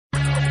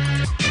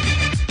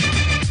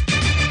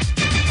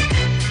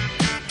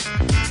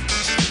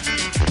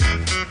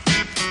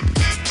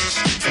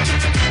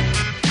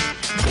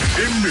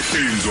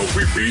Imihlinzo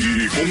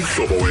kwibhili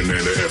kumhlobo wenene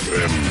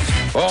FM.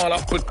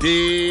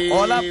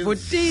 Hola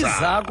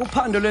butiza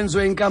kuphando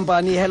lwenziwe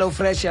inkampani Hello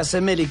Fresh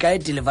yaseMelika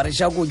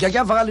edeliverisha ukutya.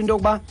 Kuyavakala into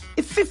yokuba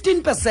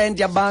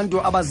i-15%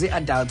 yabantu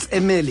abazi-adults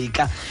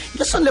eMelika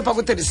besondele phaa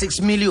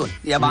ku-36 million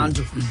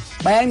yabantu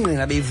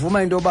bayangqina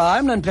beyivuma into yoba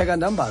hayi mna ndipheka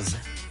ndambaze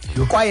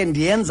kwaye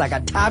ndiyenza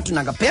kathathu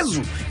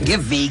nangaphezulu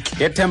ngeveki.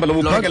 Ngethemba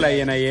lobuphekela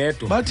yena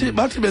yedwa.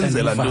 Bathi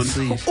benzela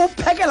ntoni?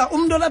 Uphekela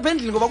umntu olapha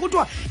endlini ngoba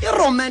kuthiwa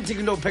i-romantic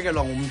into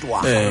ophekelwa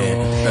ngumntwana.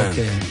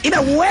 Okay. Ibe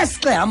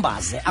west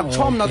hambaze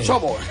akutsho mna kutsho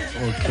bona.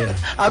 Okay.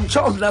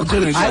 Akutsho mna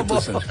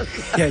kutsho.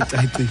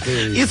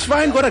 It's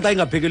fine kodwa xa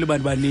ingaphekeli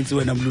abantu baninzi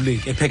wena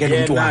mluleki ephekela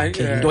umuntu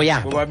wakhe into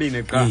yakhe.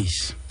 Bobabini qha.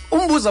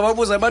 Umbuza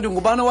babuza abantu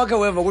ngubani wakhe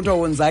weva kuthiwa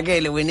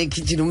wonzakele wena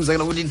ekitchen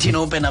umzekela ukuthi ithina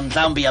open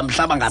mhlawumbi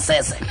yamhlaba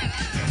ngasese.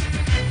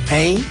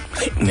 Hey,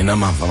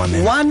 ninamava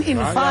manene. 1 in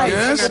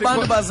 5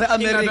 abantu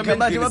base-America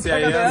bathi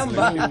baphekela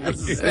yambazi.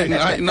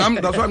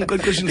 That's why I'm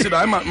said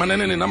hayi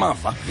manene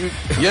ninamava.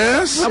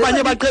 Yes.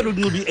 Abanye baqela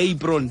ukunxiba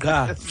i-apron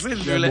qha.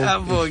 Sidlule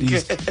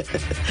aboke.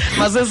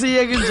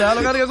 Masesiyeke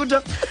njalo kanti ke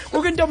kuthiwa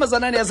kukho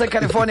intombazana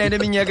yaseCalifornia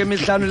eneminyaka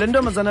emihlanu. Le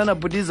ntombazana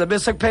nabhudiza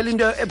bese kuphela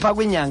into epha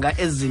kwinyanga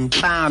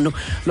ezinhlanu.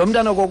 Lo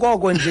mntana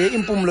kokoko nje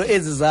impumulo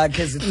ezi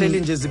zakhe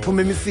zihleli nje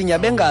ziphuma imifinya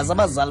bengazi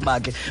abazali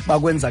bakhe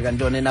bakwenza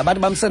kantoni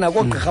nabantu bamsena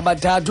kogqirha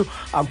abathathu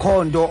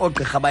akho nto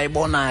ogqirha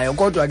bayibonayo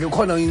kodwa ke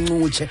khona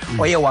incutshe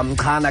oye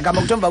wamchana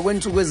kama kuthomba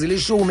kwensuku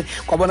ezilishumi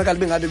kwabonakala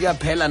bengathi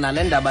kuyaphela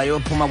nale ndaba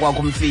yophuma kwakho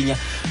umfinya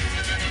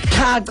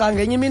thaca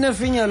ngenye imini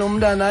efinya lo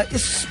mntana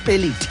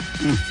ispeliti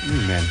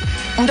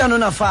umntana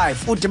ona 5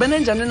 udibene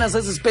njani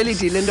nasesi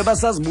speliti le nto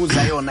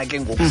basazibuza yona ke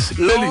ngoku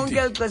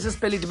lonke ixesha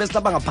ispeliti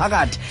besihlaba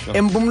ngaphakathi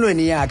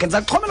empumlweni yakhe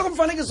ndizakuxhomela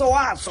kumfanekiso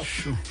waso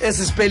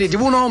esi speliti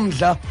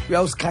bunomdla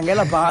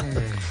uyawusikhangela phaa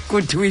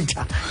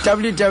kuTwitter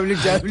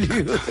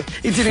www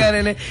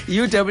ithikanene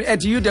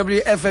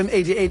UWFM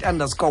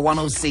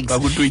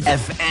 88_106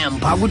 FM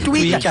phaa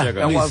kuTwitter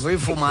yakwazi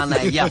uyifumana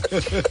ya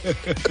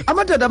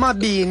amadoda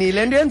amabini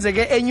le nto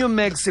yenzeke eNew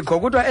Mexico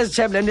kuthiwa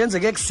ezichebe le nto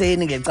yenzeke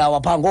ekuseni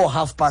ngecawa phaa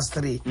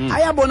ngo3:30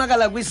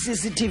 ayabonakala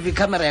kwi-CCTV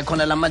camera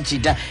yakhona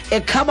lamajita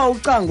ekhaba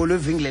ucango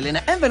lwevenkile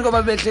lena emveni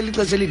koba behleli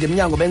ixesha elide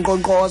emnyango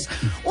benkqonkqoza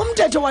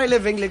umthetho wayele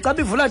venkile xa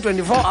bivula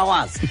 24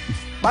 hours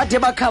bathe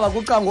bakhaba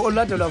kucango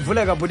olulade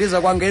lwavuleka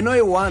bhudiza kwangeno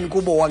yi-1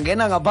 kubo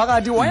wangena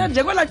ngaphakathi waya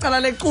nje kwela cala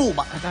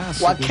lecuba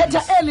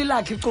wakhetha eli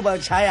lakhe icuba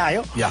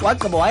tshayayo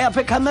wagqiba waya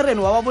pha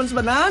ekhamereni wababonisa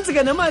uba nantsi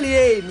ke nemali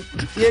yenu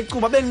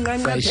yecuba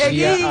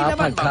benqanqathekile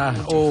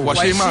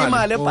washiya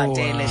imali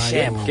ebhatele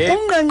shem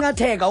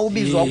unqanqatheka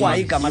ubizwa kwa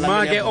igama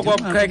make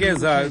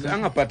okwakuqhekeza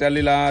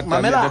angabhatali la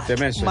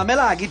demesha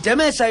mamela ke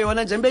idemesha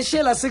yona nje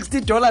beshiyela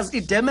 $60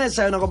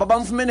 idemesha yona ngoba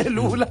bamfumene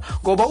lula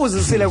ngoba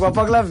uzisile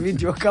kwapha kula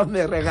video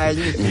camera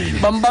kanye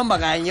bambamba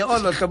kanye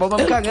olohlobo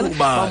bamkhangela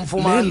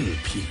bamfumana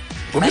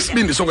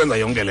Ubisibindi sokwenza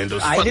yonke lento.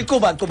 Hayi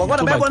licuba kodwa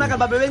bayabonakala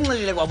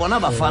babenxilile kwabona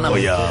abafana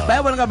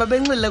bayabonakala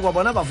babenxilile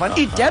kwabona abafana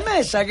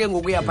idemesha ke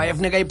ngokuya pha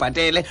efuneka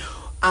ibhatele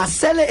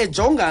asele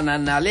ejongana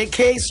nale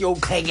case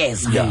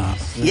yokuqhekeza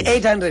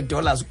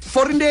i-$800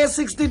 for into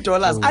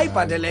ye-$60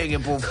 ayibhateleke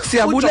phofu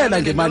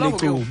siyabulela ngemali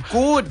ecuba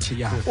good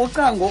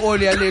ucango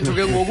oliya lethu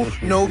ke ngoku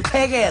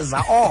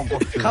nokuqhekeza oko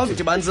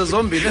khawudibanise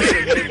zombini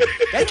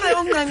ngenxa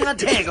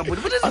yonqanqatheka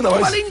futhi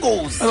kuba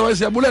ingozi otherwise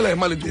siyabulela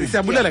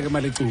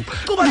ngemali ecuba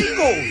kuba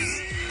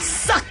ingozi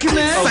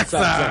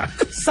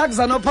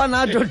Sakza no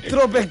panado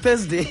throwback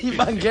Thursday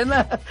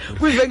bangena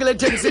kwivenkile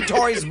ethengisa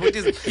toys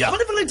butiza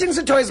kwivenkile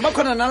ethengisa toys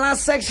bakhona nala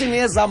section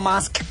yeza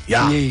mask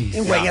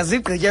ingwenya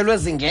zigqityelwe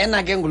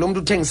zingena ke ngulo muntu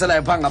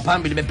uthengiselayo pha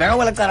ngaphambili bebheka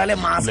kwela cala le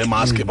mask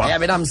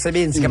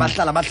benamsebenzi ke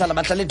bahlala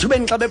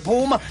ethubeni xa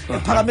bephuma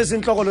ephakamisa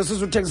inhloko lo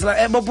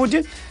sizuthengisela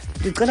bobhuti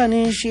ndicela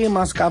nishiye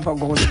imask apha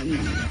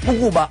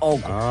ukuba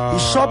oko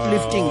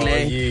i-shoplifting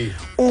le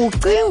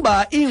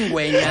ucimba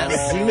ingwenya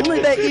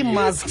zinxibe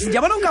imasks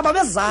ndiyabona ungaba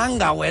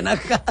bezanga wena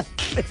kahle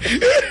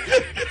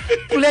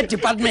kule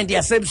department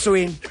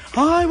yasebusweni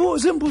hayi bo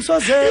zimbuso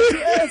zethu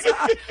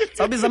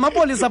sabiza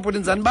amapolisa bhuti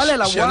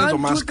ndizanibalela 1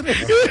 2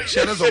 3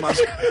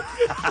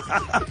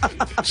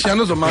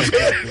 Shiyana zo mask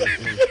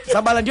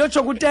sabala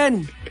ndiyotsho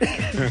ku-10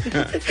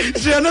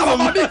 Shiyana zo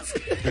mask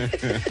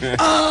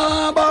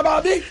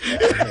bababi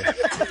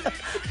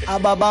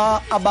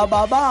ababa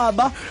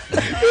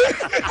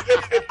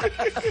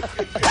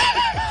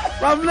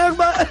bamlek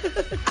ba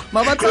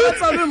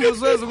mabathatha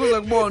imbuzo ezikuze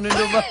kubona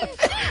into ba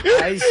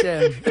hayi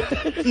shem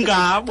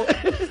ngabo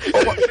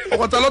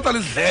okwatsalota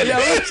lidlele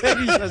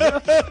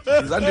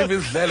izandive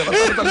izidlele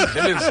batsalota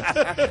lidlele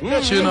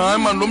thina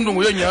hayi mani lo muntu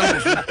nguye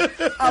nyanga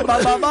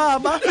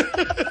ababa